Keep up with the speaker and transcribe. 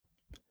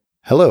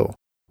Hello,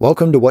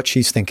 welcome to What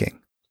She's Thinking.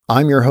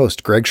 I'm your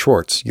host, Greg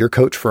Schwartz, your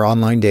coach for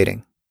online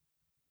dating.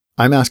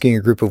 I'm asking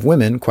a group of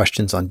women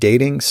questions on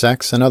dating,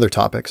 sex, and other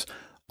topics,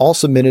 all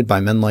submitted by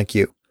men like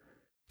you.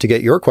 To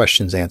get your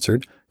questions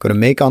answered, go to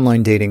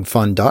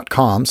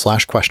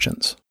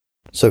makeonlinedatingfun.com/questions.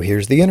 So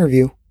here's the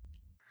interview.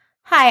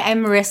 Hi,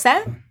 I'm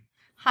Marissa.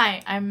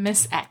 Hi, I'm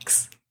Miss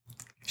X.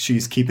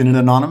 She's keeping it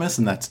anonymous,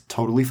 and that's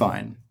totally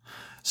fine.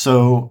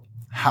 So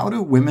how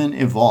do women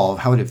evolve?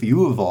 How have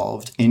you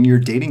evolved in your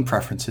dating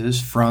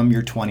preferences from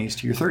your 20s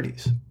to your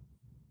 30s?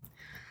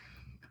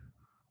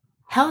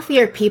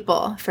 Healthier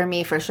people for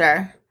me, for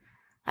sure.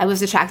 I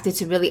was attracted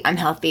to really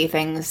unhealthy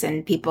things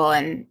and people,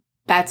 and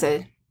that's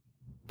a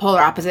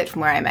polar opposite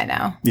from where I'm at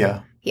now.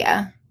 Yeah.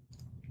 Yeah,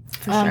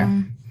 for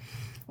sure.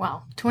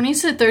 Wow.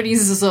 20s to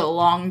 30s is a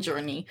long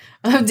journey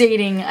of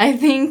dating. I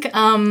think,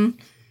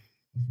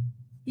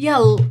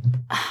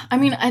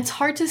 it's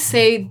hard to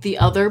say the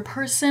other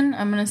person.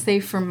 I'm going to say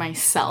for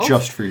myself.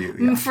 Just for you,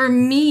 yeah. For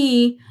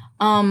me,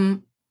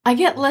 I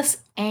get less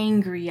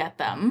angry at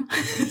them.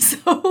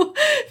 So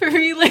for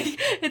me,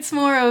 it's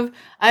more of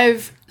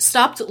I've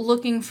stopped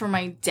looking for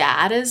my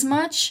dad as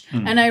much,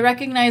 and I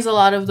recognize a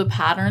lot of the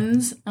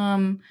patterns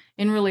in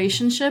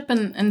relationship,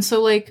 and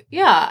so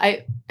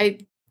I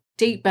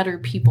date better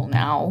people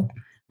now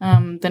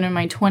than in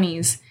my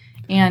 20s,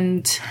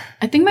 and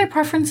I think my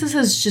preferences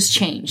has just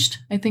changed.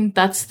 I think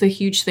that's the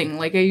huge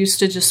thing. I used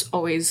to just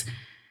always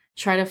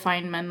try to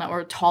find men that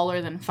were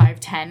taller than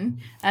 5'10",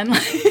 and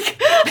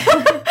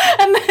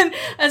and then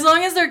as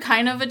long as they're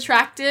kind of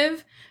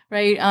attractive,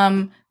 right?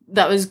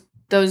 That was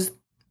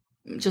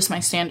just my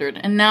standard.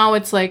 And now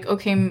it's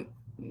okay,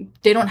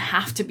 they don't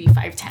have to be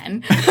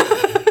 5'10",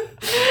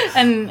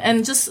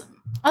 and just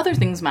other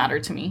things matter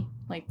to me,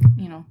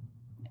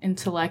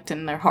 intellect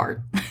and their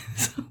heart.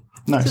 So,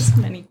 nice. Just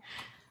many.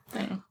 I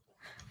don't know.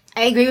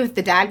 I agree with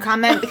the dad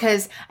comment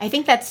because I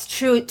think that's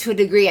true to a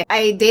degree.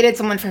 I dated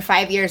someone for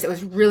 5 years that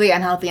was really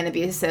unhealthy and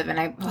abusive,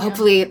 and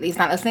hopefully he's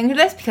not listening to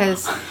this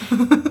because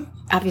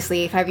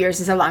obviously 5 years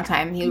is a long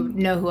time. He would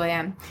know who I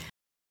am.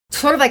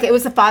 Sort of it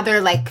was a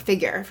father-like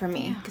figure for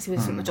me because he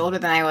was so much older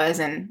than I was,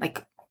 and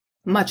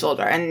much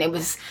older, and it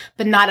was,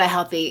 but not a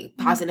healthy,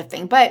 positive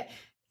thing. But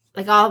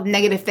all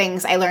negative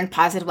things, I learned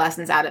positive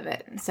lessons out of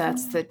it. So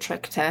that's the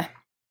trick to...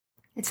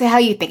 It's how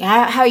you think,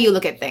 how you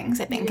look at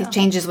things. I think it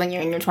changes when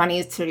you're in your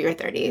 20s to your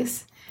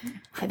 30s.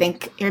 I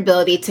think your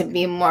ability to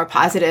be more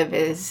positive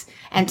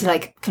and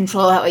to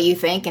control how you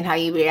think and how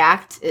you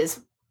react is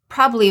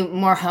probably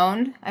more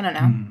honed. I don't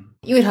know.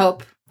 You would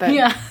hope, but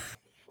yeah.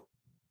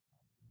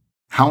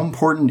 How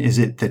important is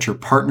it that your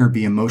partner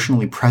be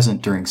emotionally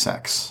present during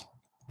sex?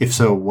 If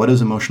so, what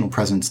does emotional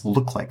presence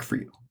look like for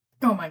you?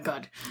 Oh my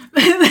God.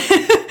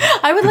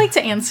 I would like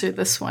to answer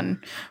this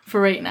one for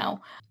right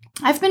now.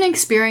 I've been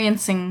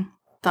experiencing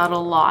that a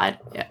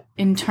lot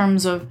in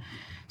terms of,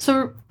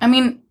 for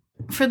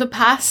the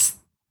past,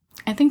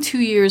 I think 2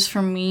 years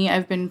for me,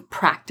 I've been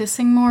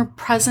practicing more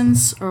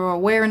presence or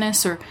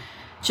awareness or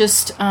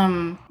just,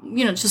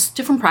 just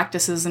different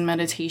practices in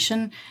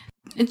meditation.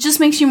 It just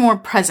makes you more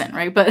present,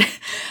 right? But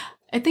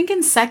I think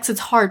in sex, it's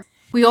hard.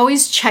 We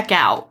always check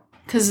out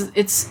because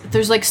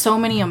there's so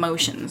many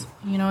emotions,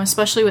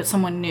 especially with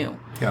someone new.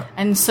 Yeah.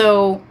 And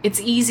so it's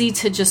easy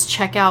to just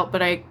check out,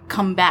 but I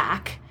come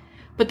back.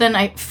 But then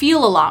I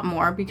feel a lot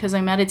more because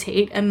I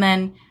meditate, and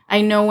then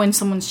I know when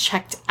someone's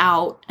checked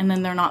out and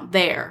then they're not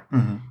there.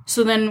 Mm-hmm.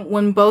 So then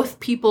when both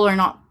people are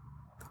not,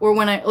 or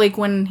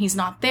when he's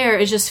not there,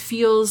 it just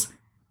feels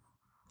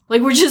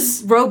like we're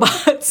just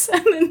robots,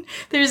 and then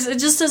it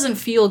just doesn't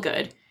feel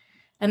good.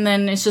 And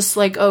then it's just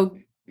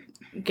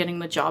getting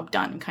the job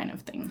done kind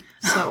of thing.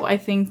 So I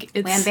think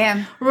it's wham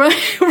bam.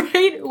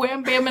 Right,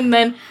 wham bam, and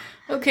then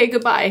okay,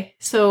 goodbye.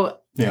 So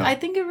yeah. I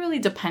think it really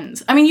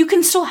depends. You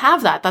can still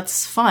have that.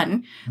 That's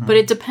fun. But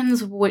it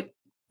depends what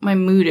my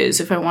mood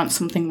is if I want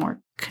something more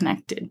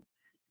connected.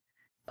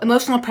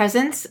 Emotional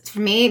presence,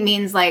 for me,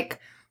 means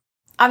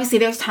obviously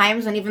there's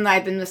times when even though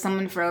I've been with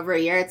someone for over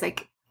a year, it's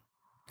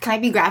can I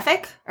be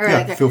graphic? Or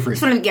feel free. I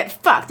just want to get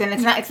fucked. And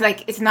it's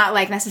not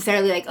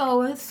necessarily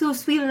oh, it's so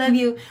sweet, I love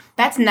you.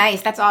 That's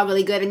nice. That's all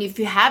really good. And if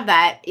you have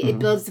that, it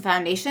builds the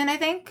foundation, I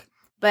think.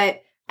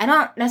 But I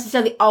don't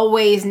necessarily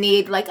always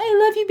need, I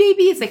love you,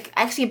 baby. It's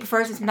actually I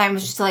prefer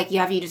sometimes just to,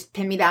 you just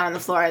pin me down on the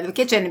floor of the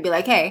kitchen and be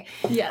hey.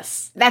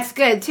 Yes. That's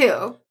good,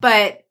 too.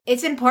 But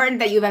it's important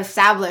that you've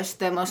established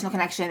the emotional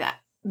connection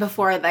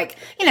before,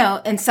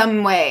 in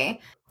some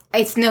way.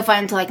 It's no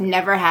fun to,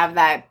 never have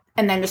that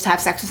and then just have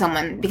sex with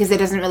someone because it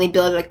doesn't really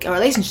build, a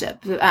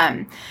relationship.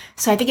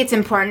 So I think it's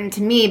important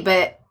to me,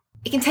 but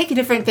it can take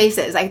different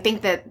faces. I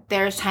think that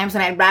there's times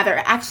when I'd rather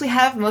actually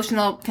have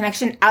emotional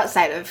connection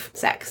outside of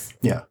sex.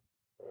 Yeah.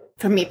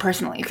 For me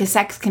personally, because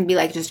sex can be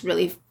just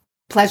really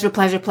pleasure,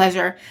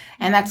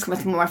 and that's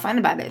what's more fun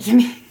about it to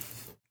me.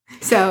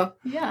 So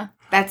yeah,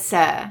 that's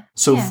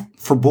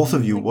for both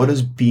of you, what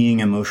does being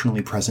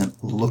emotionally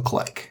present look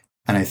like?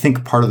 And I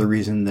think part of the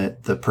reason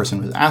that the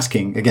person was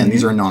asking, again,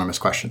 these are anonymous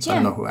questions. So I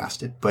don't know who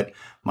asked it, but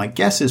my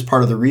guess is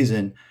part of the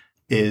reason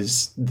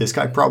is this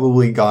guy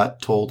probably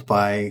got told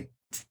by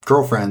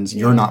girlfriends,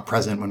 you're not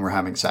present when we're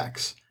having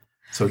sex.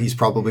 So he's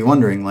probably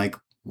wondering, like,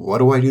 what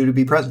do I do to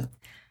be present?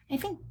 I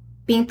think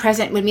being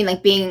present would mean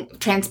like being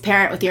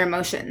transparent with your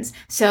emotions.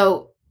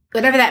 So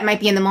whatever that might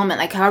be in the moment,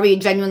 like however you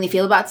genuinely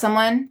feel about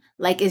someone,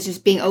 like is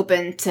just being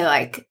open to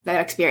like that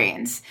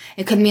experience.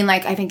 It could mean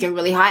like, I think you're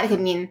really hot. It could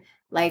mean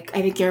like,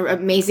 I think you're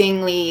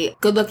amazingly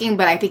good looking,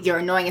 but I think you're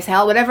annoying as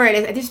hell. Whatever it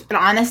is, just an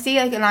honesty,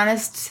 like an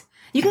honest,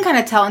 you can kind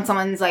of tell when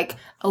someone's like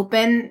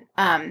open,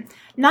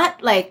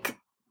 not like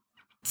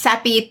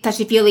sappy,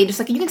 touchy-feely, just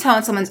like you can tell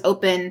when someone's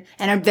open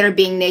and they're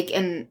being naked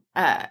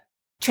and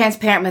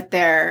transparent with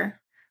their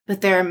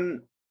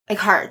like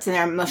hearts and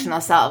their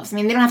emotional selves. I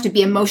mean, they don't have to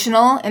be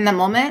emotional in the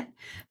moment,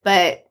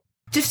 but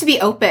just to be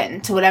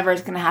open to whatever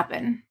is going to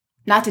happen,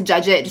 not to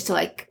judge it, just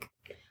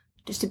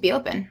to be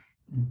open.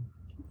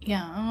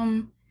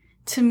 Yeah.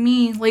 To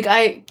me, like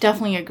I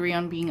definitely agree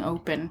on being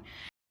open.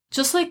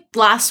 Just like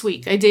last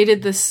week, I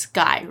dated this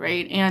guy,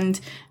 right? And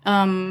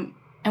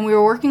we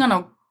were working on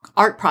a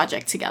art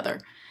project together.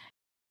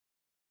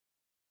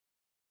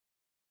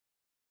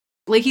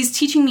 Like he's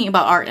teaching me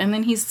about art, and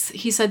then he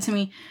said to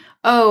me,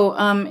 "Oh,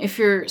 if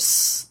you're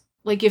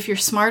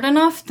smart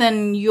enough,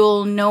 then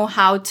you'll know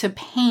how to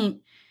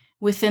paint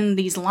within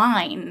these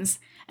lines."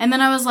 And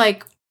then I was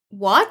like,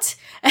 "What?"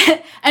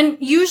 And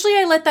usually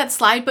I let that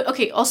slide, but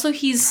okay. Also,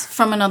 he's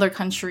from another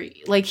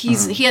country. Like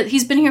he's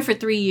been here for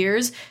 3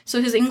 years,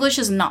 so his English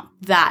is not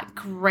that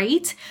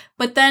great.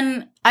 But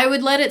then I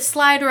would let it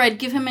slide, or I'd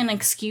give him an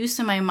excuse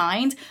in my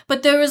mind.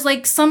 But there was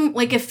like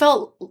it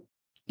felt,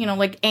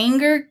 like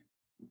anger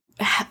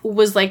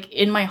was like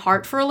in my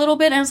heart for a little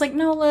bit, and I was like,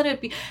 no, let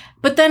it be.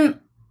 But then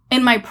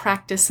in my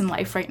practice in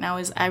life right now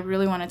is I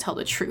really want to tell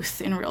the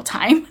truth in real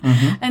time.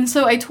 And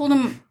so I told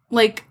him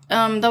like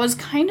that was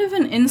kind of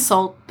an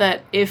insult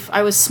that if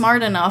I was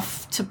smart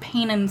enough to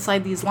paint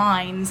inside these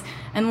lines,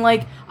 and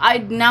like I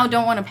now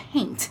don't want to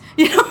paint,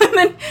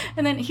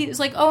 and then he was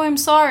like, "Oh, I'm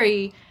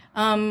sorry,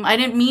 I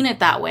didn't mean it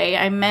that way.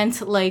 I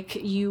meant like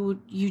you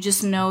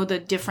just know the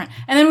different."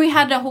 And then we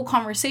had a whole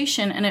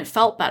conversation, and it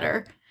felt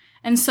better.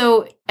 And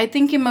so I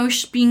think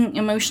being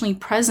emotionally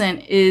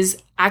present is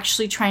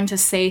actually trying to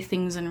say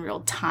things in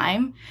real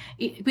time,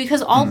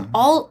 because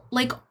all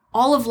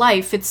of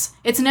life,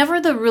 it's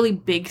never the really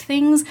big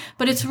things,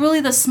 but it's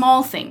really the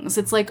small things.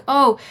 It's like,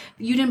 oh,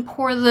 you didn't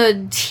pour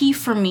the tea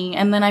for me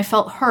and then I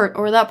felt hurt,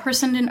 or that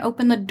person didn't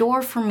open the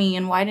door for me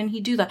and why didn't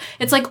he do that?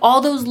 It's like all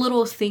those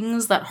little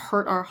things that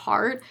hurt our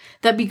heart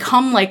that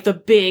become like the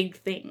big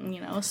thing,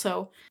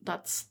 So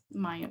that's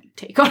my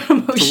take on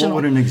emotional. So what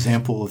would an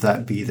example of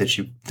that be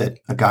that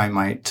a guy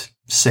might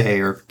say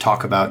or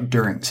talk about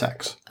during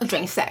sex?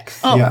 During sex.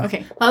 Oh, yeah.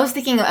 Okay. Well, I was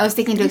thinking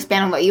to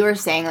expand on what you were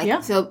saying. Like,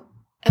 yeah. So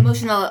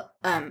emotional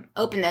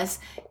openness.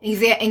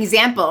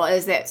 Example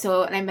is that,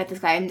 so when I met this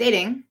guy I'm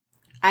dating,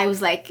 I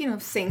was like,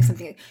 saying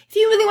something. If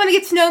you really want to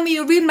get to know me,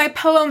 or read my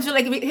poems, or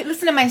like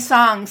listen to my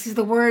songs, because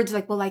the words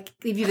will like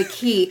leave you the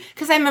key.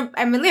 Because I'm a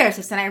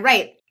lyricist and I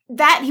write.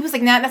 That he was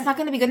like, no, that's not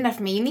going to be good enough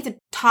for me. You need to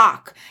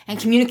talk and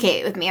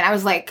communicate with me. And I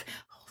was like,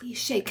 holy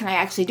shit, can I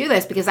actually do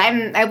this? Because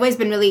I've always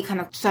been really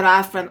kind of shut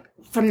off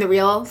from the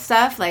real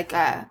stuff, like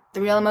the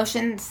real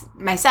emotions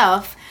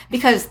myself,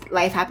 because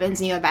life happens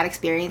and you have bad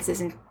experiences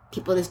and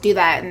people just do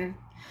that.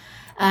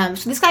 And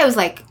so this guy was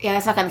like, yeah,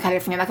 that's not going to cut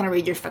it for me. I'm not going to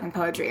read your fucking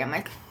poetry. I'm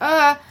like,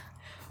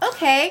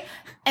 okay.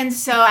 And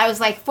so I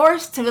was like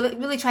forced to really,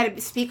 really try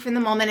to speak from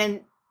the moment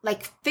and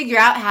like figure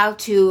out how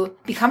to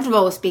be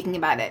comfortable with speaking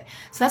about it.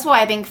 So that's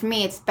why I think for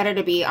me it's better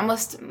to be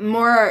almost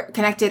more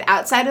connected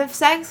outside of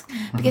sex,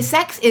 because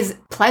sex is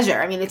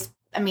pleasure. I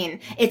mean,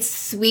 it's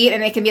sweet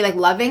and it can be like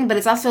loving, but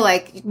it's also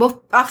like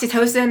both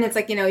oxytocin. It's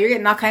like, you're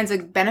getting all kinds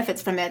of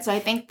benefits from it. So I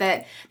think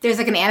that there's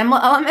like an animal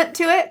element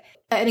to it.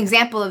 An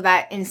example of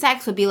that in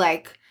sex would be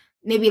like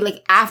maybe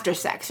like after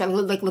sex, or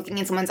like looking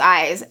in someone's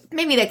eyes.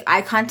 Maybe like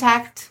eye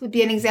contact would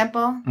be an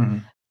example.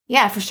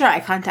 Yeah, for sure, eye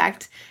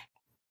contact.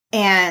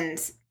 And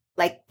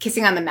like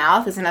kissing on the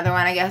mouth is another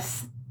one, I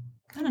guess.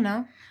 I don't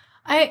know.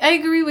 I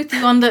agree with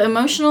you on the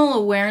emotional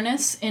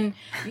awareness. And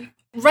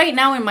right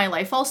now in my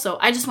life also,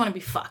 I just want to be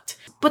fucked.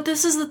 But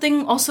this is the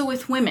thing also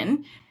with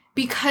women,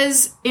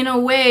 because in a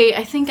way,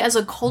 I think as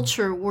a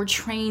culture, we're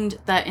trained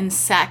that in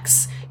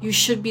sex, you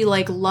should be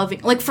like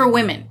loving, like for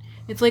women.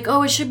 It's like,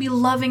 oh, it should be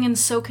loving and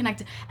so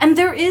connected. And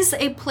there is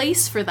a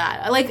place for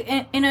that. Like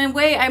in a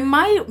way, I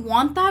might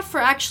want that for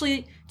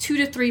actually 2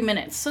 to 3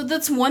 minutes. So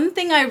that's one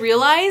thing I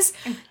realize.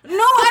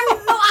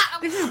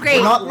 This is great.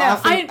 We're not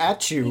laughing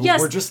at you. Yes,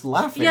 we're just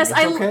laughing. Yes, it's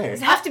okay.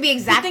 Does it have to be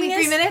exactly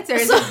 3 minutes? Or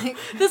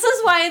this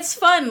is why it's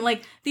fun.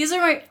 Like, these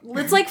are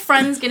it's like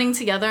friends getting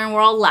together and we're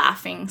all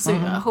laughing. So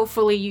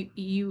hopefully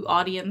you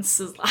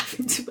audience is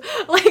laughing too.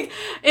 Like,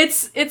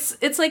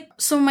 it's like,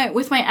 so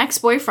with my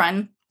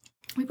ex-boyfriend,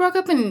 we broke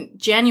up in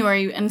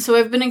January, and so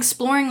I've been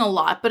exploring a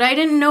lot, but I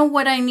didn't know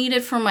what I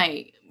needed for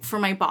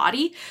my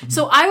body.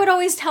 So I would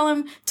always tell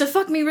him to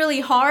fuck me really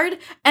hard,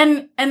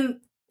 and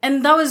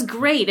that was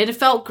great. It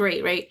felt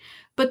great, right?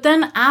 But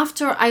then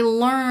after I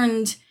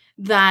learned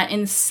that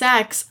in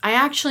sex, I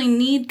actually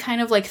need kind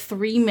of like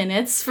 3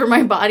 minutes for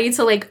my body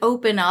to like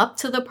open up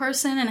to the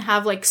person and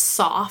have like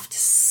soft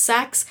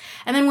sex.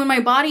 And then when my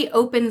body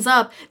opens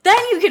up, then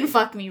you can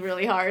fuck me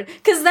really hard.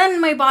 Cause then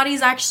my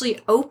body's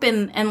actually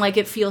open and like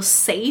it feels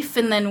safe.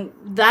 And then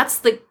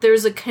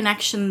there's a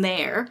connection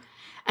there.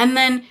 And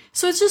then,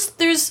 so it's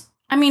just,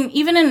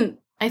 even in,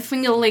 I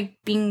feel like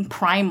being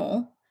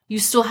primal, you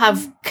still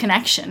have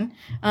connection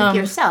with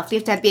yourself. You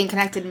have to have being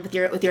connected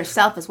with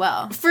yourself as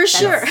well. For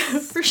sure.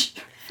 For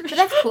sure. But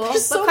that's cool.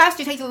 What class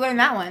do you take to learn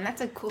that one?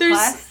 That's a cool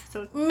class.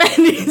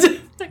 Many.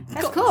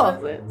 That's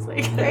cool. It's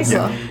like, very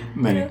cool.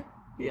 Many.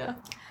 Yeah.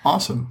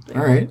 Awesome.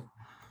 All right.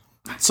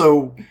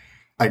 So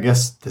I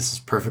guess this is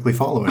perfectly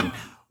following.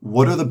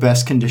 What are the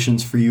best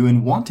conditions for you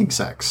in wanting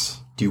sex?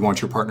 Do you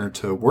want your partner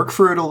to work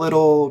for it a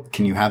little?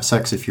 Can you have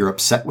sex if you're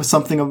upset with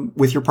something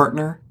with your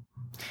partner?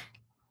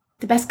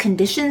 The best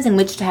conditions in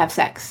which to have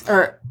sex?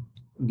 Or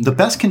the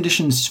best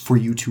conditions for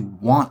you to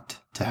want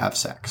to have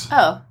sex.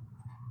 Oh.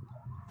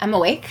 I'm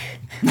awake.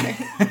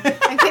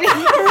 I'm kidding.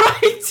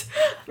 Right.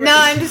 No,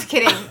 I'm just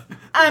kidding.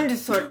 I'm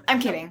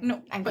kidding.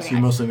 No, I'm So kidding.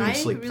 you mostly mean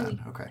sleep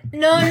then. Okay.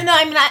 No.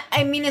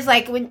 I mean, it's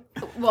like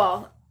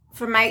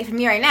for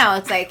me right now,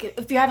 it's like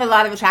if you have a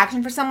lot of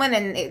attraction for someone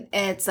and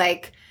it's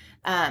like,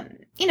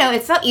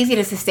 it's not easy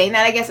to sustain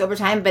that, I guess, over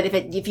time. But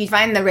if you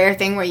find the rare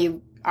thing where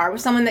you are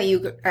with someone that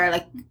you are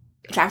like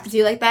attracted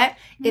to like that,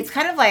 it's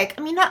kind of like,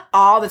 I mean, not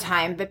all the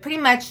time, but pretty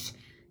much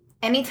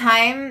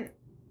anytime.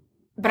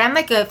 But I'm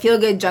like a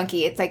feel-good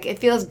junkie. It's like, it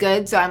feels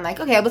good, so I'm like,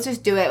 okay, let's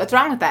just do it. What's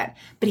wrong with that?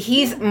 But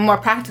he's more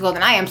practical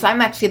than I am, so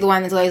I'm actually the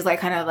one that's always like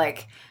kind of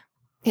like,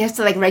 he has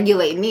to like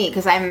regulate me,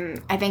 because I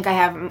think I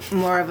have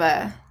more of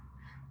a,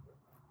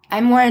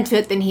 I'm more into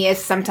it than he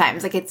is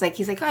sometimes. Like, it's like,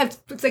 he's like, oh,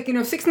 it's like,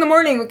 6 in the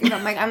morning.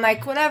 I'm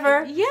like,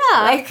 whatever. Yeah.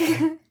 Like,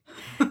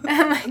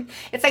 I'm like,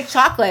 it's like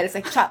chocolate. It's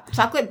like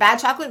chocolate, bad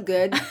chocolate,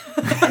 good.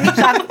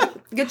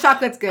 Good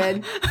chocolate's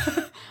good.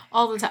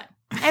 All the time.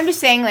 I'm just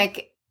saying,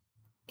 like,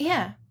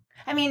 yeah.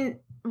 I mean,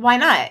 why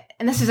not?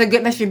 And this is a good,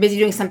 unless you're busy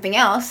doing something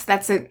else.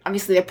 That's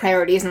obviously the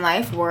priorities in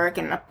life, work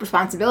and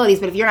responsibilities.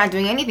 But if you're not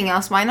doing anything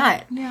else, why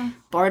not? Yeah.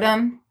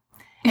 Boredom.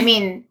 I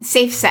mean,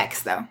 safe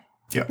sex, though.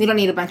 Yeah. You don't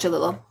need a bunch of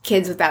little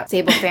kids without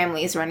stable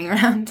families running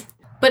around.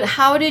 But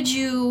how did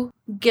you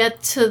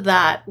get to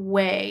that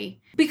way?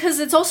 Because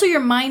it's also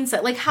your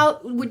mindset. Like, how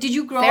did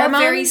you grow up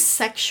very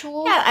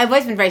sexual? Yeah, I've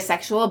always been very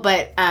sexual,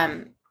 but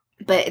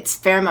it's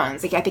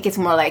pheromones. Like, I think it's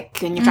more like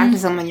when you're attracted to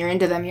someone, you're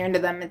into them.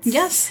 It's,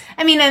 yes.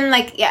 I mean, and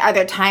like, yeah, are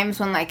there times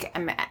when like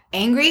I'm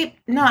angry?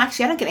 No,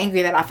 actually, I don't get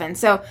angry that often.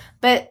 So,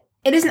 but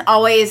it isn't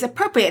always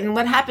appropriate. And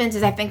what happens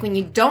is, I think when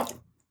you don't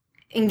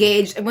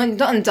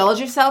don't indulge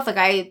yourself, like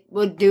I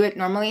would do it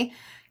normally,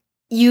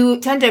 you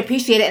tend to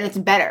appreciate it, and it's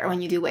better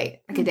when you do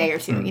wait like a day or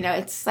two.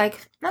 It's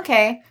like,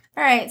 okay,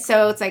 all right.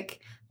 So it's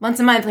like once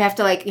a month we have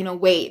to like,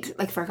 wait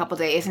like for a couple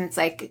days, and it's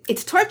like,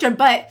 it's torture,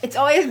 but it's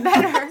always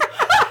better.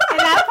 And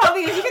that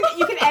probably is,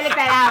 you can edit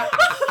that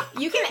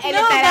out. You can edit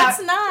that out.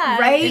 No, that's not.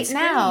 Right it's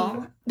now.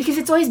 Really... Because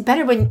it's always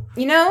better when,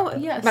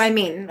 Yes. what I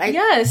mean. Like,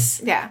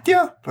 yes. Yeah.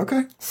 Yeah,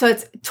 okay. So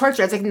it's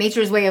torture. It's like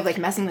nature's way of like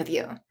messing with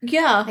you.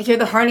 Yeah. Like you're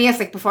the horniest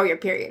like before your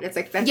period. It's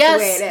like, that's the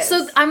way it is.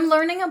 So I'm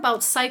learning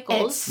about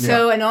cycles. It's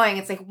so annoying.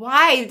 It's like,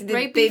 why did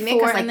right they before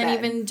make us like and then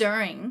that? even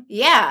during.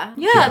 Yeah.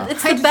 Yeah,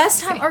 it's the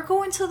best time. Like, Or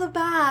go into the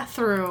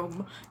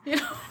bathroom.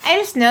 I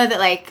just know that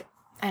like,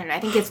 I don't know. I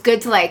think it's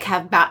good to like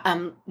have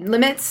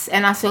limits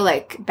and also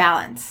like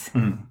balance.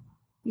 Mm.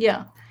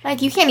 Yeah.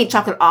 Like you can't eat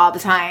chocolate all the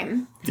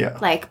time. Yeah.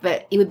 Like,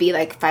 but it would be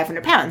like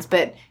 500 pounds.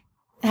 But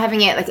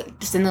having it like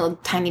just in little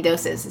tiny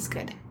doses is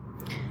good.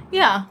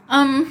 Yeah.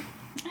 I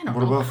don't know.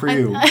 What about for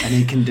you?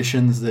 Any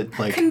conditions that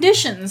like...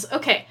 Conditions.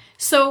 Okay.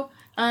 So,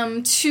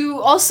 to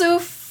also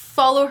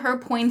follow her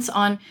points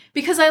on,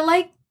 because I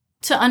like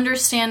to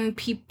understand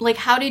people, like,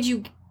 how did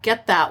you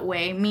get that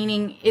way?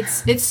 Meaning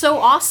it's so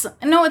awesome.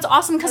 No, it's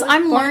awesome because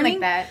I'm learning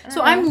like that.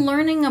 So I'm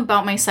learning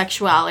about my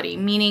sexuality,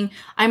 meaning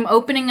I'm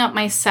opening up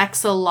my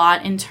sex a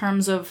lot in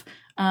terms of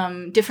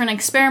different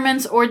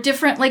experiments or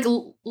different, like,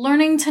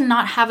 learning to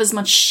not have as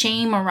much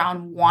shame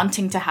around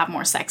wanting to have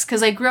more sex.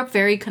 Because I grew up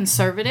very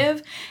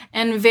conservative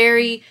and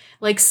very,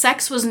 like,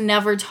 sex was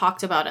never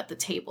talked about at the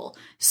table.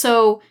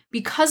 So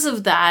because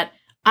of that,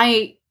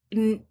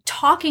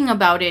 talking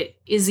about it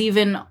is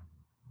even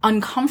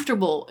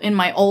uncomfortable in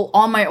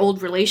all my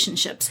old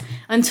relationships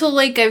until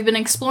like I've been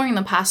exploring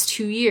the past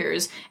 2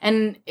 years,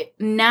 and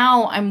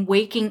now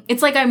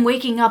it's like I'm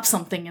waking up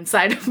something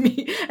inside of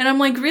me, and I'm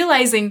like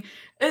realizing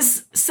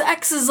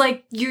sex is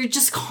like you're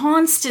just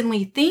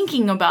constantly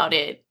thinking about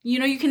it.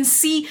 You can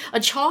see a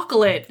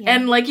chocolate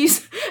and like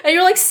and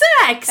you're like,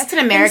 sex. That's an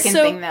American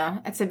thing though.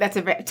 That's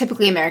a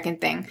typically American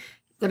thing.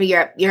 Go to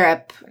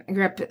Europe. I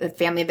grew up with a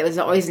family that was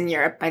always in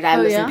Europe. My dad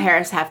was in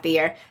Paris half the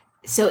year.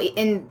 So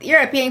in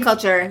European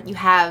culture, you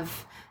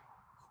have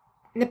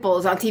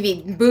nipples on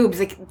TV, boobs.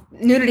 Like,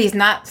 nudity is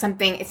not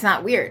something, it's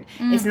not weird.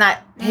 It's not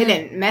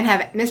hidden. Men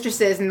have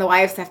mistresses and the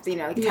wives have to,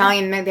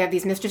 Italian men, they have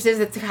these mistresses.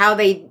 That's how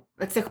they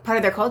it's a part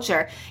of their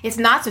culture. It's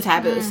not so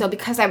taboo. So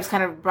because I was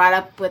kind of brought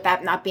up with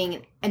that not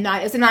being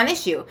it's a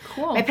non-issue.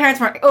 Cool. My parents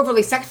weren't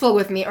overly sexual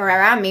with me or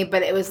around me,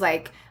 but it was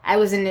like I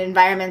was in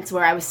environments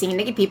where I was seeing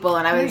naked people,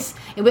 and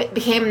it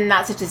became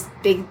not such a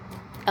big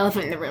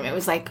elephant in the room. It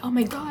was like, oh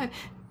my God,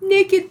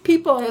 naked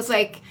people. It was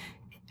like,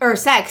 or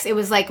sex. It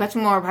was like much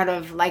more part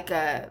of like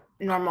a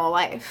normal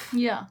life.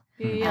 Yeah.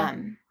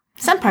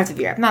 Some parts of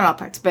Europe, not all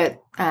parts,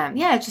 but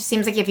it just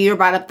seems like if you were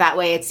brought up that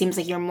way, it seems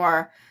like you're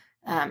more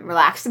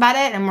relaxed about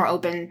it and more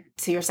open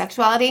to your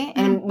sexuality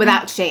and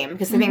without shame.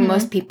 Because I think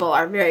most people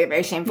are very,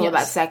 very shameful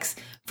about sex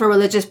for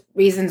religious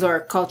reasons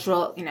or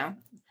cultural,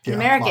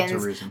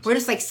 Americans, we're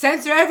just like,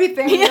 censor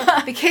everything.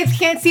 The kids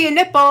can't see a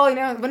nipple,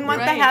 wouldn't want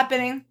that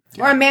happening.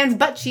 Or a man's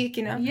butt cheek,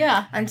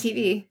 on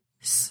TV.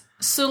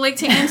 So, like,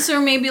 to answer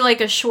maybe,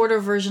 like, a shorter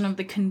version of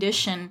the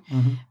condition,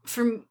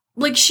 from,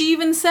 like, she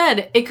even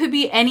said, it could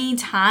be any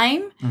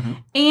time,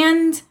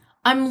 and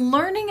I'm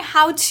learning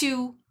how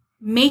to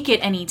make it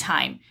any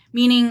time.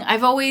 Meaning,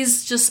 I've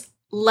always just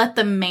let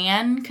the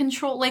man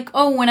control, like,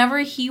 oh, whenever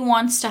he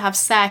wants to have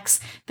sex,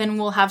 then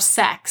we'll have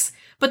sex.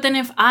 But then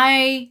if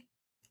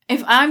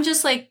I'm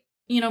just, like,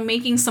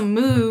 making some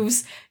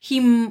moves, he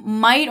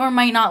might or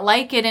might not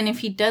like it, and if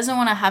he doesn't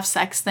want to have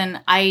sex,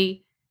 then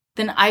I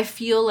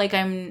feel like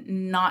I'm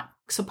not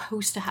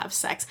supposed to have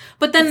sex.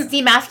 But then it's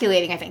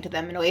demasculating, I think, to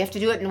them in a way. You have to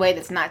do it in a way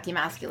that's not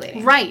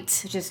demasculating,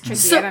 right? Which is tricky.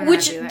 So, I don't know how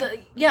to do that.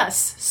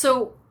 Yes.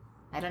 So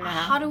I don't know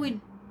how do we.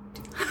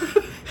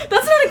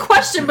 That's not a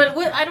question, but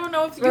I don't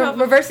know if you have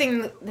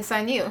reversing this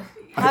on you.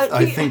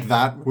 I think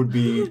that would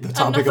be the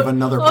topic of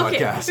another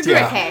podcast.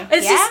 Yeah. Okay.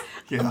 It's just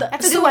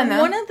that's a good one, though.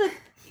 One of the,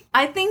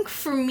 I think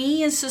for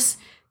me is just,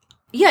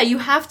 you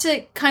have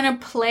to kind of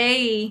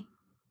play.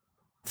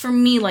 For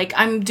me, like,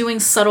 I'm doing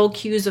subtle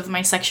cues of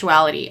my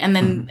sexuality, and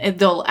then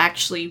they'll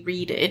actually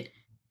read it.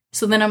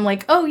 So then I'm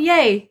like, oh,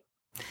 yay.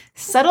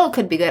 Subtle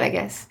could be good, I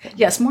guess.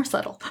 Yes, more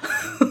subtle.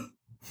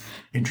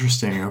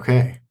 Interesting.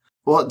 Okay.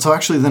 Well, so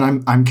actually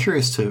then I'm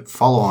curious to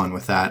follow on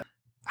with that.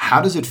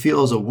 How does it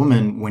feel as a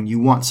woman when you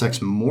want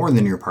sex more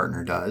than your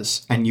partner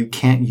does, and you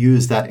can't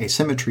use that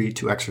asymmetry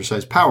to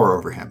exercise power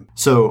over him?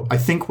 So I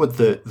think what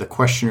the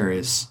questioner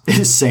is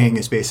saying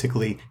is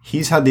basically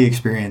he's had the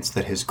experience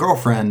that his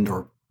girlfriend,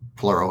 or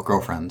plural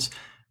girlfriends,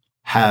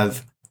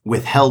 have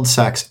withheld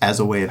sex as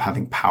a way of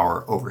having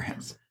power over him.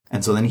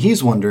 And so then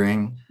he's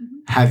wondering,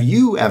 have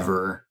you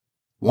ever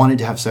wanted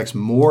to have sex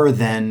more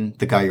than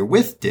the guy you're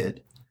with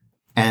did?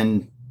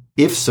 And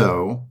if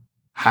so,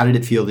 how did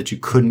it feel that you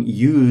couldn't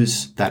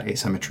use that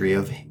asymmetry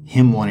of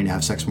him wanting to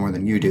have sex more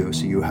than you do,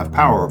 so you have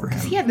power over him?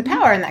 He had the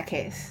power in that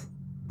case.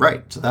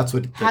 Right. So that's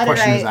what the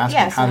question is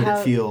asking. How did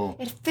it feel?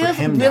 It feels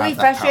really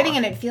frustrating,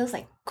 and it feels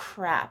like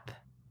crap.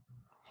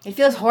 It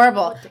feels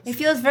horrible. It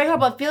feels very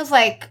horrible. It feels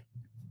like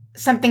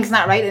something's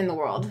not right in the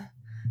world.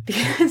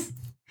 Because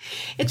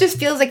it just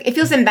feels like, it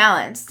feels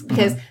imbalanced.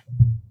 Because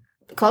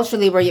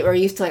culturally, we're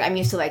used to, like, I'm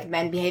used to, like,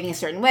 men behaving a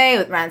certain way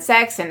around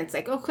sex. And it's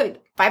like, oh, good.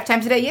 5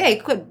 times a day, yay,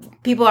 good.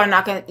 People are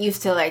not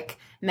used to, like,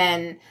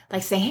 men,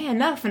 like, saying, hey,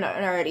 enough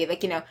already.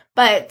 Like,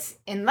 But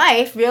in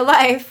life, real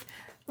life,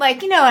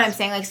 like, you know what I'm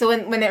saying? Like, so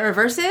when it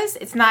reverses,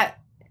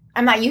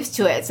 I'm not used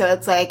to it. So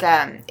it's like,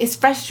 it's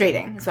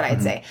frustrating, is what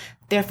I'd say.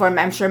 Therefore,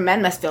 I'm sure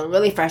men must feel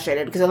really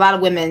frustrated because a lot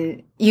of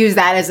women use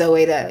that as a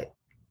way to,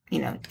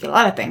 get a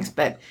lot of things.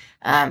 But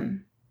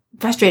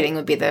frustrating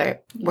would be the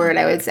word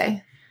I would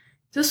say.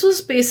 This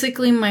was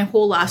basically my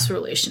whole last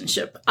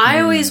relationship. I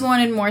always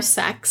wanted more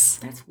sex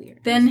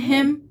than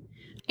him.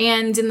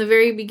 And in the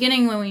very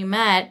beginning when we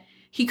met,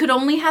 he could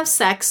only have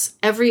sex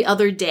every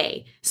other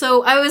day.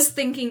 So I was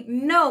thinking,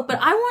 no, but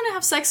I want to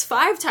have sex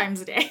 5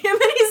 times a day. And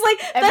then he's like,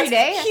 every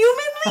day?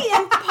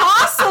 Humanly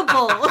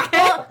impossible.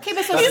 Okay,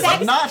 but so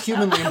sex, not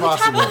humanly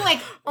impossible. Are we talking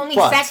like only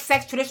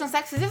sex, traditional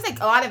sex? Because there's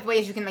like a lot of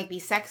ways you can like be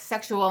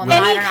sexual and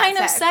any kind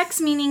of sex,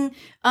 meaning,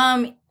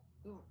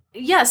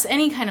 yes,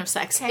 any kind of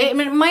sex. Okay.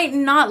 It might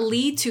not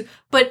lead to,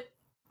 but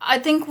I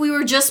think we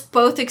were just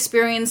both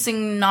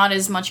experiencing not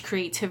as much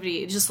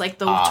creativity, just like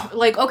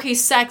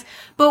sex,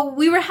 but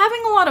we were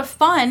having a lot of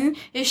fun.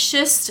 It's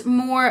just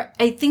more,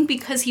 I think,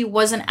 because he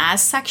wasn't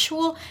as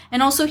sexual,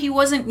 and also he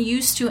wasn't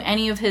used to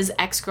any of his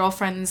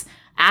ex-girlfriends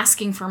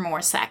asking for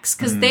more sex,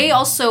 because they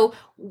also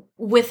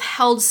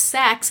withheld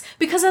sex,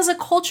 because as a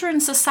culture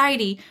and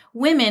society,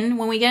 women,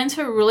 when we get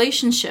into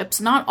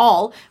relationships, not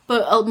all,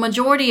 but a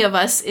majority of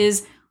us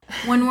is,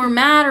 when we're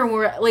mad or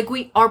we're like,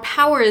 our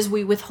power is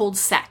we withhold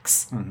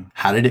sex.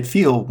 How did it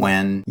feel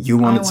when you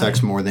wanted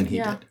sex more than he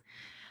did?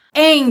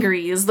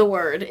 Angry is the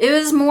word. It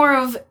was more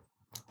of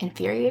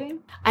infuriating.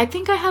 I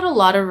think I had a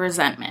lot of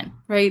resentment,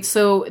 right?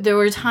 So there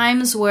were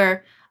times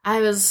where I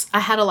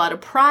had a lot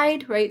of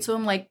pride, right? So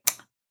I'm like,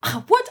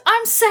 what?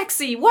 I'm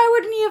sexy. Why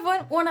wouldn't he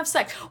want to have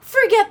sex?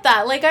 Forget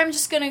that. Like, I'm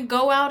just going to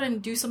go out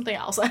and do something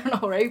else. I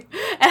don't know, right?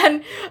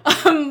 And,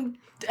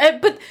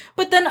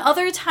 but then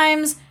other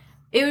times,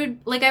 I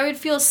would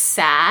feel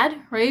sad,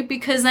 right?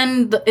 Because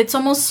then it's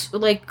almost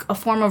like a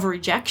form of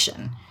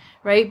rejection,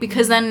 right?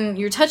 Because then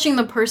you're touching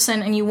the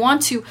person and you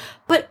want to,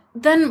 but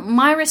then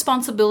my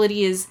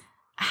responsibility is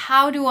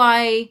how do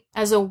I,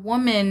 as a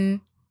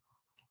woman,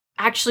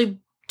 actually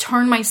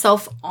turn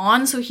myself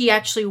on so he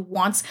actually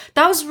wants...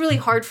 That was really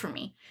hard for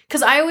me.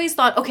 Because I always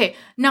thought, okay,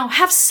 now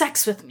have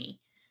sex with me.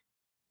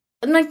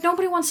 And, like,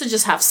 nobody wants to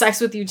just have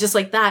sex with you just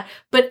like that.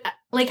 But,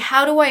 like,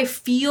 how do I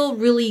feel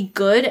really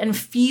good and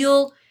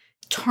feel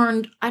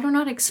turned... I don't know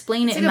how to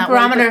explain it in that way.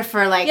 It's a barometer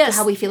for, like,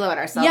 how we feel about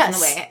ourselves in a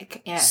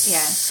way. Yeah.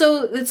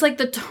 So it's like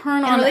the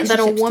turn on that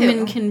a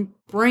woman can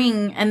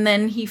bring, and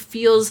then he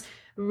feels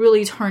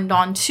really turned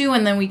on too,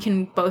 and then we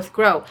can both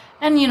grow.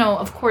 And, you know,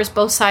 of course,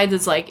 both sides,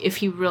 it's like, if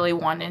he really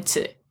wanted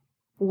to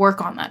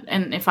work on that,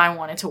 and if I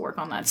wanted to work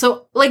on that.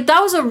 So, like, that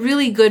was a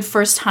really good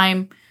first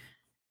time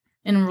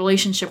in a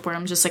relationship where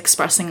I'm just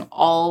expressing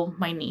all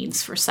my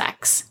needs for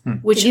sex.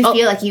 Which did you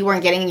feel like you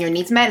weren't getting your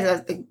needs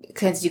met?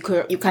 Because you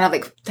kind of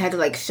like had to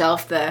like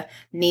shelf the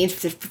needs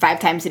for 5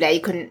 times a day. You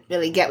couldn't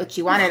really get what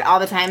you wanted all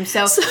the time.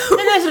 So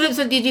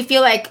did you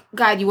feel like,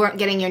 God, you weren't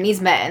getting your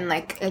needs met, and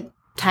like at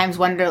times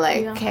wonder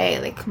like, okay,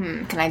 like,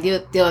 can I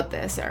deal with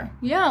this? Or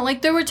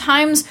like there were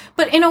times,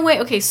 but in a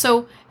way, okay,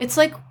 so it's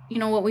like, you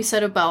know, what we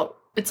said about,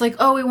 it's like,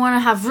 oh, we want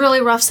to have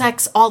really rough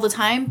sex all the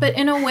time, but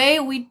in a way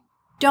we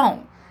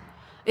don't.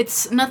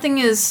 Nothing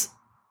is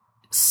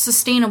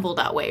sustainable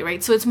that way,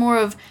 right? So it's more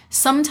of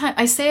sometimes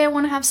I say I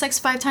want to have sex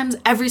 5 times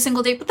every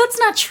single day, but that's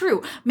not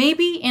true.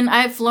 Maybe, and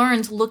I've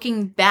learned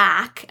looking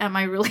back at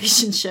my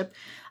relationship,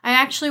 I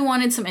actually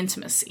wanted some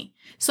intimacy.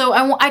 So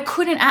I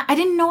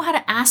didn't know how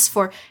to ask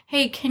for,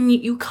 hey, can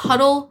you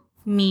cuddle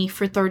me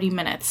for 30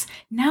 minutes?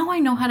 Now I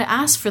know how to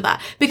ask for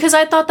that, because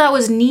I thought that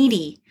was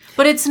needy,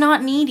 but it's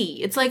not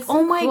needy. It's like,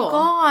 oh my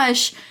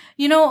gosh,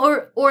 you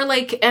know, or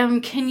like,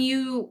 can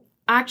you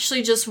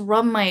actually just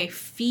rub my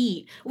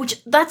feet,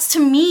 which that's to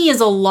me is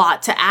a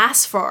lot to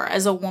ask for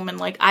as a woman.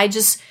 Like, I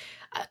just,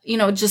 you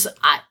know,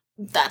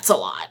 that's a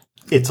lot.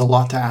 It's a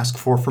lot to ask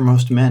for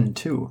most men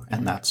too.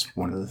 And that's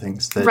one of the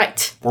things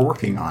that we're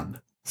working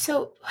on.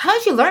 So how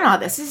did you learn all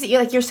this?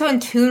 You're so in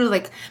tune with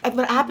like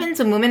what happens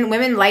when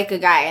women like a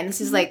guy, and this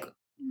is like,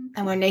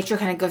 and where nature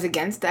kind of goes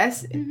against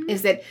us,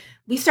 is that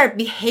we start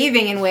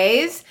behaving in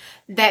ways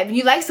that when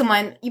you like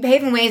someone, you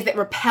behave in ways that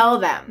repel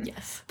them.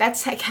 Yes.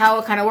 That's like how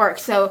it kind of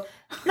works. So,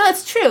 no,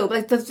 it's true.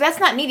 But that's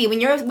not needy. When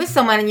you're with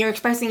someone and you're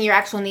expressing your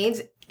actual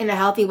needs in a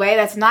healthy way,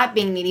 that's not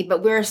being needy.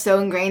 But we're so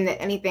ingrained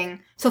that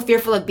so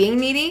fearful of being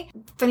needy.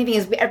 Funny thing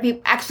is,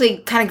 we actually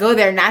kind of go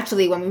there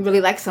naturally when we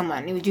really like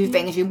someone. And we do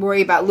things, you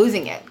worry about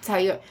losing it. It's how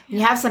when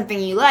you have something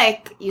you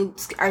like, you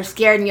are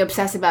scared and you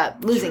obsess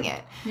about losing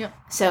it. Yeah.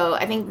 So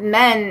I think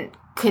men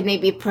could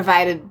maybe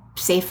provide a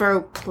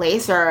safer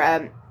place or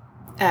a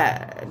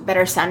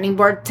better sounding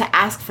board to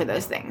ask for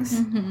those things.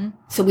 Mm-hmm.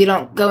 So we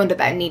don't go into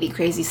that needy,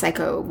 crazy,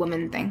 psycho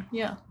woman thing.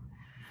 Yeah.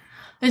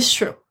 It's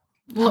true.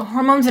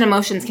 Hormones and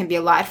emotions can be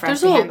a lot for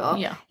us to handle.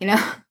 Yeah. You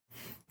know?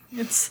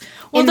 It's,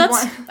 well,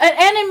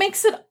 and it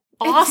makes it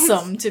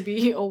awesome to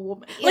be a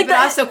woman. Like, but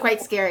also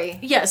quite scary.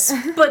 Yes,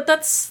 but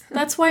that's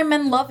why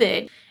men love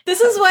it.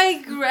 This is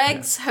why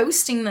Greg's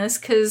hosting this,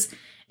 because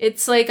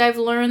it's like I've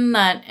learned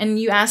that, and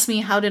you asked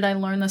me how did I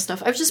learn this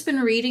stuff. I've just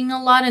been reading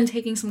a lot and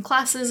taking some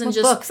classes and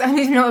books. I don't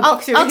even know what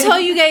books you're reading. I'll tell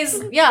you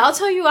guys. Yeah, I'll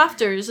tell you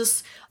after. It's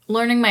just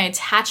learning my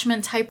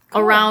attachment type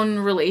around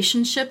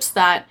relationships.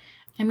 That,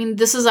 I mean,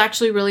 this is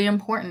actually really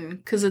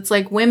important, because it's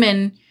like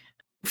women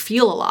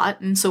feel a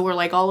lot, and so we're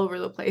like all over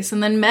the place,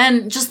 and then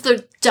men just,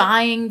 they're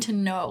dying to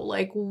know,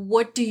 like,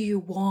 what do you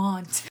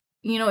want?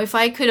 You know, if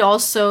I could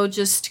also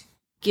just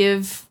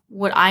give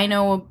what I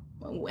know,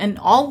 and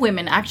all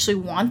women actually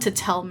want to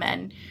tell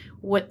men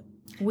what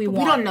we want.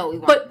 We don't know what we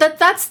want. But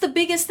that's the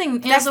biggest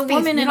thing. As a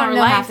woman in our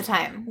life, half the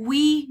time.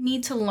 We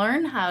need to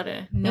learn how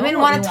to know. Women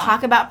want to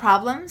talk about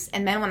problems,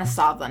 and men want to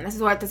solve them. This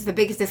is the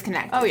biggest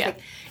disconnect. Oh, yeah.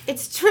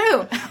 It's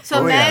true.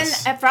 So men,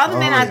 for all the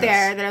men out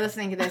there that are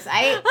listening to this,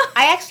 I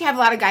actually have a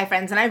lot of guy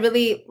friends, and I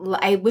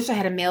wish I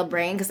had a male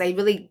brain, because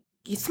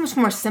it's so much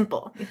more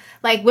simple.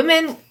 Like,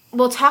 women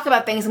will talk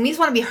about things, and we just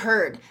want to be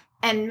heard.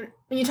 And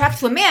when you talk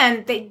to a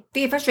man, they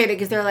get frustrated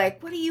because they're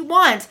like, what do you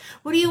want?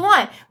 What do you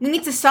want? We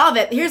need to solve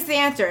it. Here's the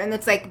answer. And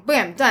it's like,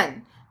 bam,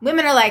 done.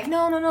 Women are like,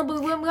 no,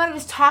 but we want to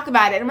just talk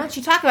about it. And once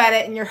you talk about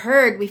it and you're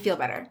heard, we feel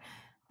better.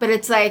 But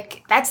it's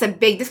like, that's a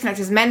big disconnect,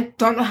 because men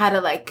don't know how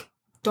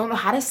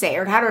to say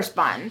or how to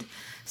respond.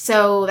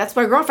 So that's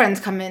where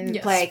girlfriends come in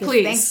play.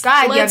 Please.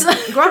 Thank God you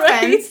have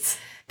girlfriends,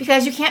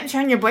 because you can't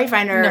turn your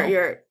boyfriend or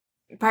your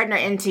partner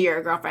into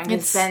your girlfriend,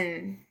 because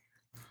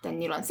then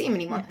you don't see him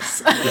anymore.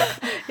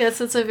 Yes,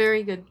 it's a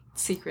very good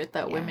secret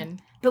that women...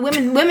 But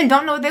women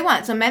don't know what they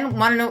want. So men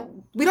want to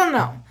know. We don't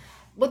know.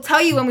 We'll tell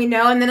you when we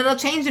know, and then it'll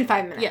change in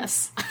 5 minutes.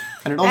 Yes.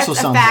 And it also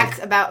sounds a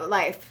fact about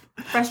life.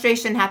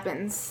 Frustration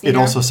happens. It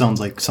also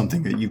sounds like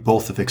something that you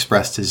both have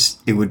expressed is,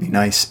 it would be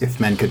nice if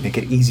men could make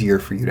it easier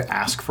for you to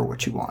ask for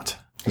what you want.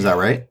 Is that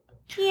right?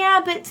 Yeah,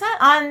 but it's not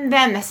on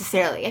them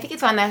necessarily. I think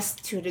it's on us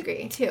to a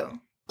degree, too.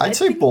 I'd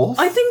say both.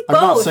 I think both.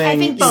 I'm not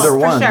saying either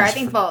both, one. For sure. I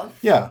think both.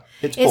 Yeah,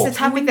 it's both. It's a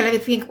topic that I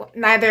think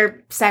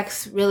neither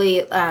sex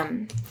really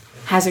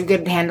has a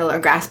good handle or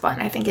grasp on.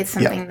 I think it's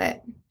something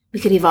that we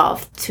could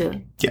evolve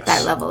to Yes.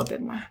 that level a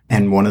bit more.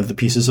 And one of the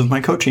pieces of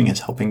my coaching is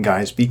helping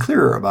guys be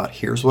clearer about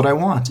here's what I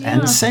want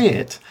and say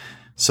it.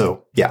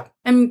 So, yeah.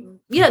 And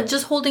yeah,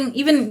 just holding,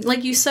 even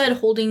like you said,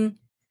 holding,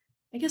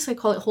 I guess I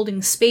call it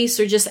holding space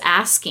or just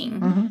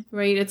asking,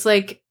 right? It's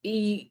like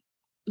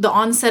the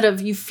onset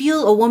of, you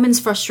feel a woman's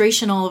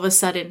frustration all of a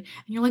sudden, and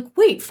you're like,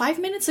 wait, 5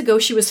 minutes ago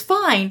she was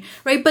fine,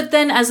 right? But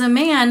then as a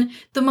man,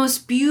 the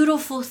most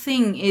beautiful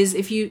thing is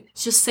if you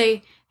just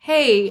say,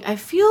 hey, I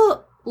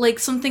feel like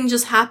something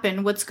just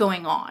happened. What's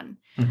going on?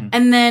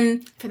 And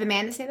then For the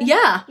man to say that?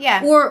 yeah.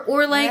 Yeah.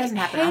 Or like, doesn't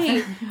happen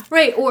hey, often.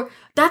 right. Or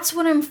that's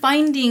what I'm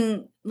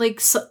finding,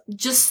 like,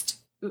 just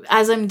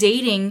as I'm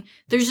dating,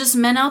 there's just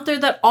men out there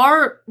that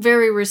are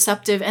very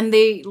receptive, and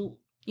they,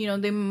 you know,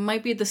 they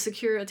might be the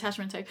secure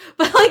attachment type,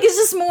 but like, it's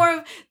just more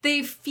of,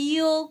 they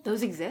feel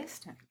Those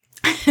exist?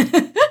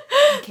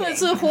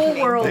 it's a whole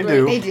world. They right?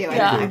 do. They do.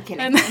 Yeah. I'm kidding.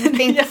 And I'm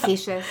being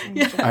facetious.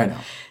 I know.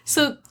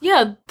 So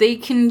yeah, they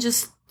can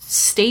just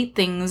state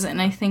things,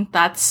 and I think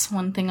that's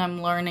one thing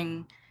I'm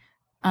learning.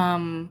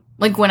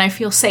 Like when I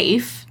feel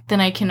safe,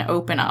 then I can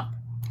open up.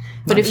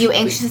 But if You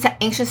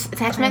anxious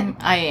attachment?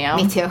 I am.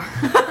 Me too.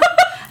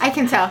 I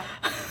can tell.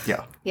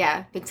 Yeah.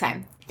 Yeah, big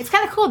time. It's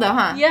kind of cool though,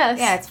 huh? Yes.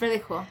 Yeah, it's really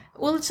cool.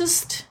 Well, it's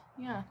just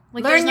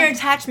like Learn your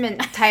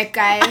attachment type,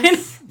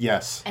 guys.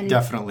 Yes, And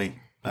definitely.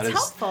 That it's is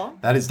helpful.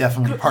 That is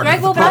definitely part Greg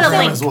of the will program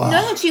like, as well.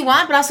 knowing what you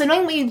want, but also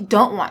knowing what you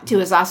don't want to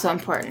is also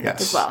important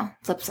as well.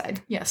 Flip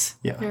side. Yes.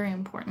 Yeah. Very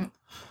important.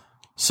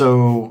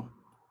 So,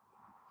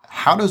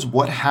 how does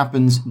what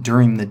happens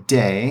during the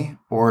day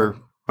or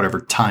whatever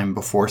time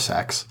before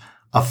sex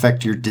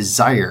affect your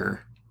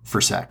desire for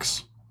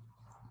sex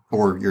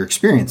or your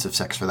experience of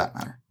sex for that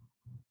matter?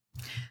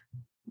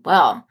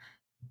 Well,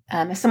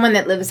 as someone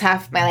that lives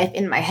half my life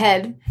in my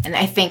head, and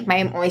I think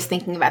I'm always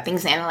thinking about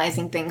things and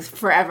analyzing things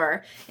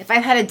forever. If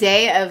I've had a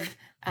day of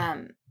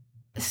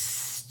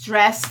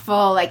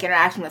stressful like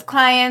interaction with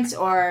clients,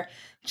 or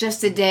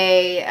just a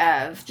day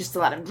of just a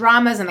lot of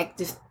dramas and like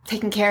just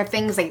taking care of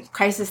things like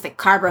crisis, like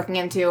car broken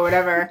into or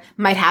whatever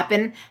might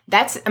happen,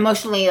 that's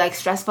emotionally like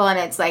stressful. And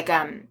it's like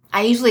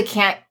I usually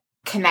can't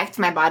connect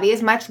my body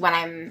as much when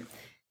I'm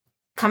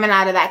coming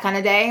out of that kind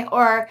of day.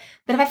 But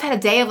if I've had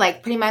a day of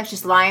like pretty much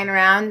just lying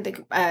around,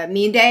 like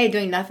me day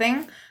doing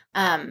nothing,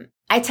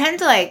 I tend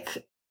to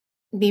like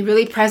be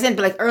really present,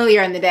 but like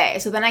earlier in the day.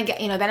 So then I get,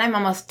 then I'm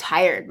almost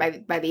tired by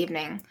the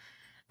evening.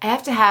 I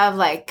have to have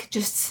like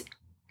just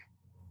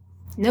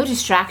no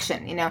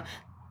distraction,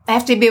 I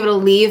have to be able to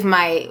leave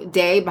my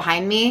day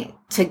behind me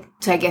to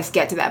I guess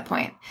get to that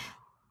point.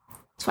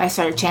 That's why I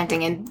started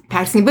chanting and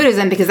practicing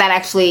Buddhism, because that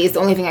actually is the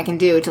only thing I can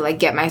do to like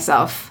get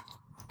myself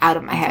out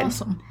of my head.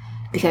 Awesome.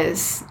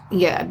 Because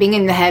being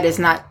in the head is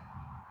not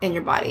in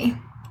your body.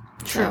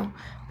 True. So,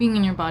 Being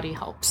in your body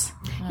helps.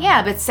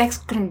 yeah, but sex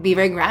can be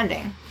very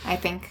grounding, I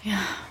think.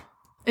 Yeah.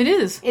 It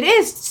is. It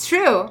is. It's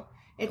true.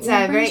 It's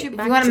What brings very. you If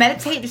back you want to- to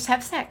meditate, just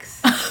have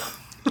sex.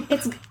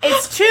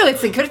 It's true.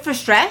 It's good for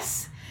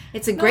stress.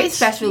 It's a great it's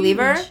stress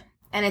reliever, huge.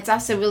 and it's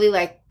also really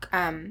like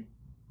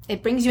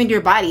it brings you into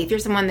your body. If you're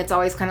someone that's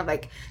always kind of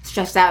like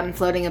stressed out and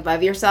floating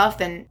above yourself,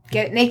 then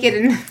get naked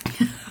and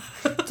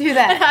do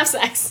that. Have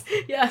sex.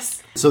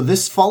 Yes. So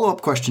this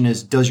follow-up question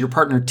is, does your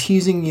partner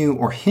teasing you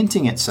or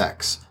hinting at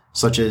sex,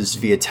 such as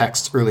via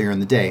text earlier in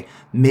the day,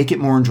 make it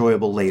more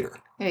enjoyable later?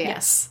 Oh, yeah.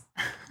 Yes.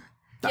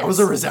 That was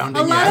a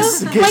resounding A lot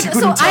yes, of, in case you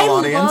couldn't tell,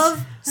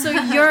 audience.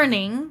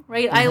 Yearning,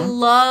 right? I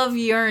love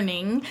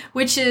yearning,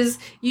 which is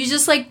you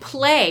just like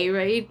play,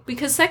 right?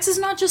 Because sex is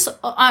not just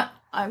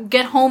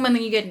get home and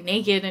then you get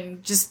naked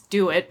and just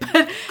do it.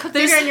 But Cook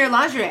dinner in your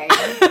lingerie.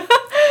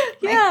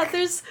 yeah,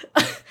 there's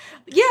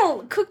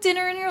cook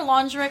dinner in your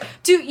lingerie.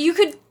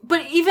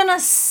 But even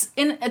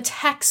in a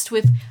text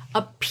with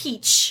a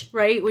peach,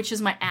 right, which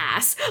is my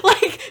ass,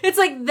 like it's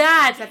like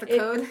that. Is that the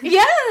code?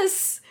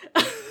 Yes.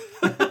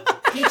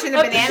 Peach and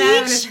a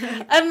banana. Peach,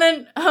 and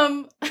then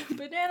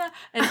banana,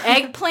 an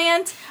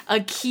eggplant, a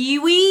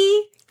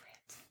kiwi.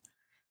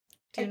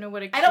 Do you know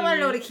what a kiwi? I don't want to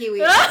know what a kiwi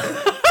is.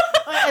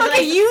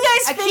 Okay, you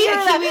guys A figure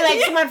it kiwi, out.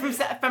 like someone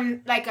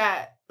from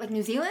like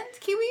New Zealand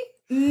kiwi.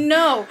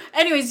 No.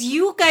 Anyways,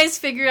 you guys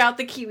figured out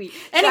the kiwi.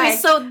 Anyway, Sorry.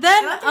 so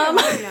then I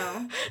don't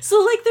know. so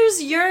like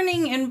there's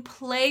yearning and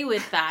play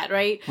with that,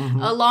 right?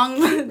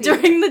 Along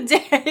during the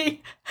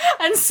day.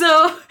 And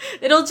so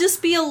it'll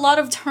just be a lot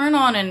of turn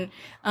on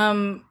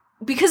and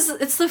because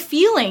it's the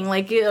feeling,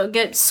 like it'll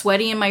get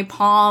sweaty in my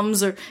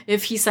palms, or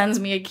if he sends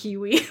me a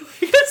kiwi.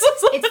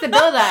 It's the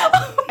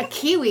build-up. A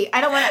kiwi.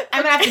 I don't want to.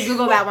 I'm gonna have to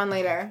Google that one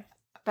later.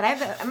 But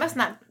I must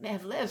not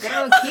have lived. I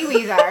don't know what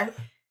kiwis are. Is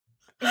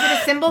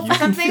it a symbol for You can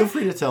something? feel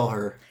free to tell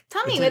her.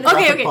 Tell me. It's a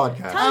What is it? graphic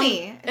Okay. podcast. Tell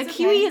me. A It's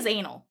kiwi okay. is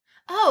anal.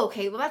 Oh,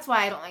 okay. Well, that's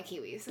why I don't like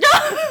kiwis.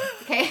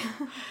 Okay.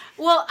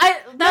 Well,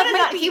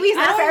 kiwi's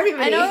not for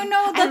everybody. I don't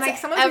know And, that's like,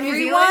 someone from New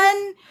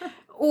Zealand? everyone,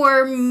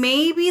 or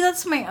maybe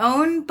that's my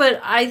own. But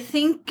I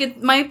think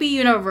it might be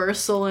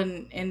universal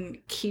in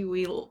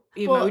kiwi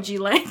emoji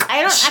language.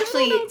 I don't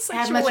actually Without have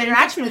sexual much language.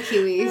 interaction with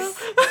kiwis.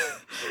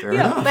 Fair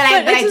enough. But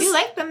I But do just-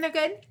 like them. They're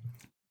good.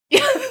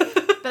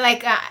 But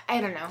like,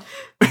 I don't know.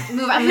 I'm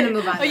going to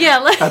move on. Oh,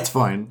 yeah. That's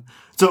fine.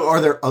 So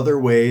are there other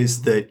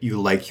ways that you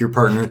like your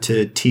partner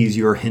to tease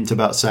you or hint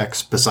about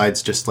sex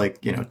besides just like,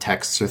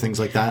 texts or things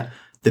like that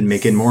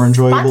make it more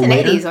enjoyable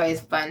Spontaneity later? is always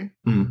fun.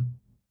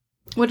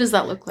 What does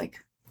that look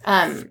like?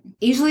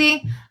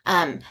 Usually,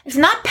 it's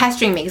not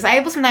pestering me because I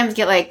will sometimes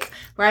get like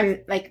where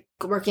I'm like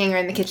working or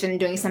in the kitchen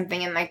doing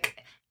something and like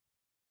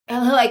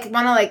he'll like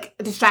want to like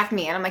distract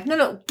me and I'm like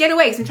no get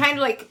away because I'm trying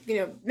to like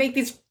make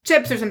these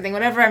chips or something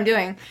whatever I'm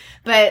doing,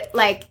 but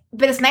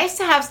it's nice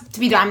to have to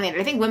be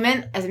dominated. I think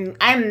women,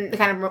 I'm the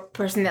kind of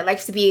person that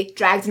likes to be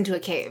dragged into a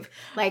cave,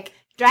 like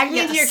drag me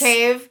into your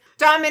cave,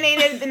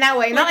 dominated in that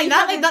way,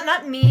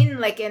 not mean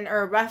like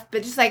or rough,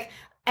 but just like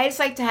I just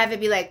like to have it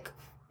be like,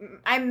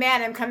 I'm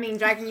mad, I'm coming,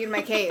 dragging you to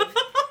my cave.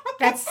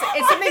 It's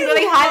something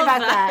really hot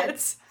about that.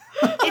 It's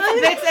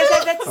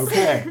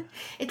Okay.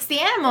 It's the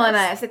animal in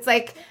us. It's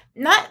like,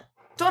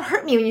 don't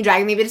hurt me when you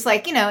drag me, but it's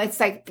like, it's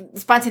like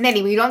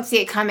spontaneity when you don't see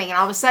it coming and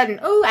all of a sudden,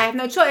 oh, I have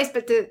no choice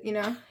but to,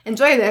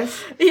 enjoy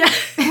this. Yeah.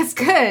 It's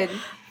good.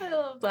 I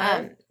love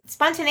that.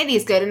 Spontaneity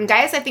is good. And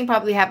guys, I think,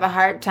 probably have a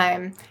hard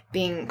time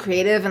being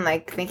creative and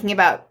like thinking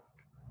about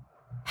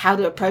how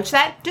to approach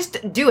that.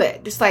 Just do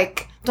it. Just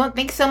like, don't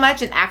think so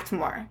much and act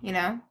more,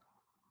 Yeah.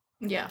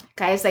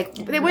 Guys, like,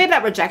 they worry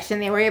about rejection.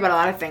 They worry about a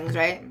lot of things,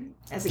 right?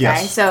 As a guy.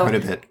 So quite a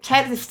bit.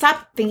 Try to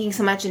stop thinking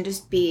so much and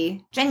just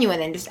be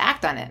genuine and just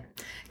act on it.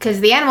 Because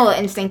the animal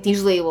instinct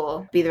usually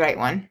will be the right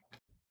one.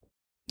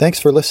 Thanks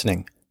for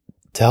listening.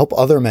 To help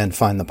other men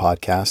find the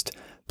podcast,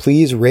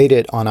 please rate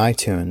it on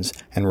iTunes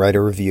and write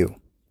a review.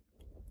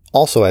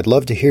 Also, I'd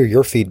love to hear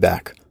your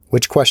feedback.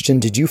 Which question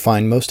did you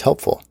find most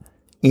helpful?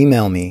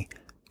 Email me,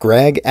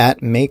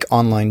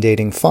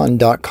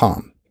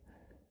 greg@makeonlinedatingfun.com.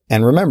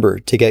 And remember,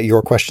 to get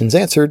your questions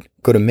answered,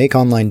 go to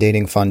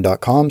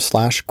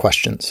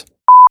makeonlinedatingfun.com/questions.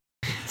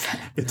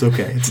 It's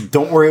okay.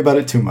 Don't worry about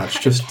it too much.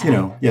 Just,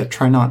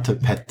 try not to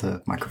pet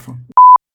the microphone.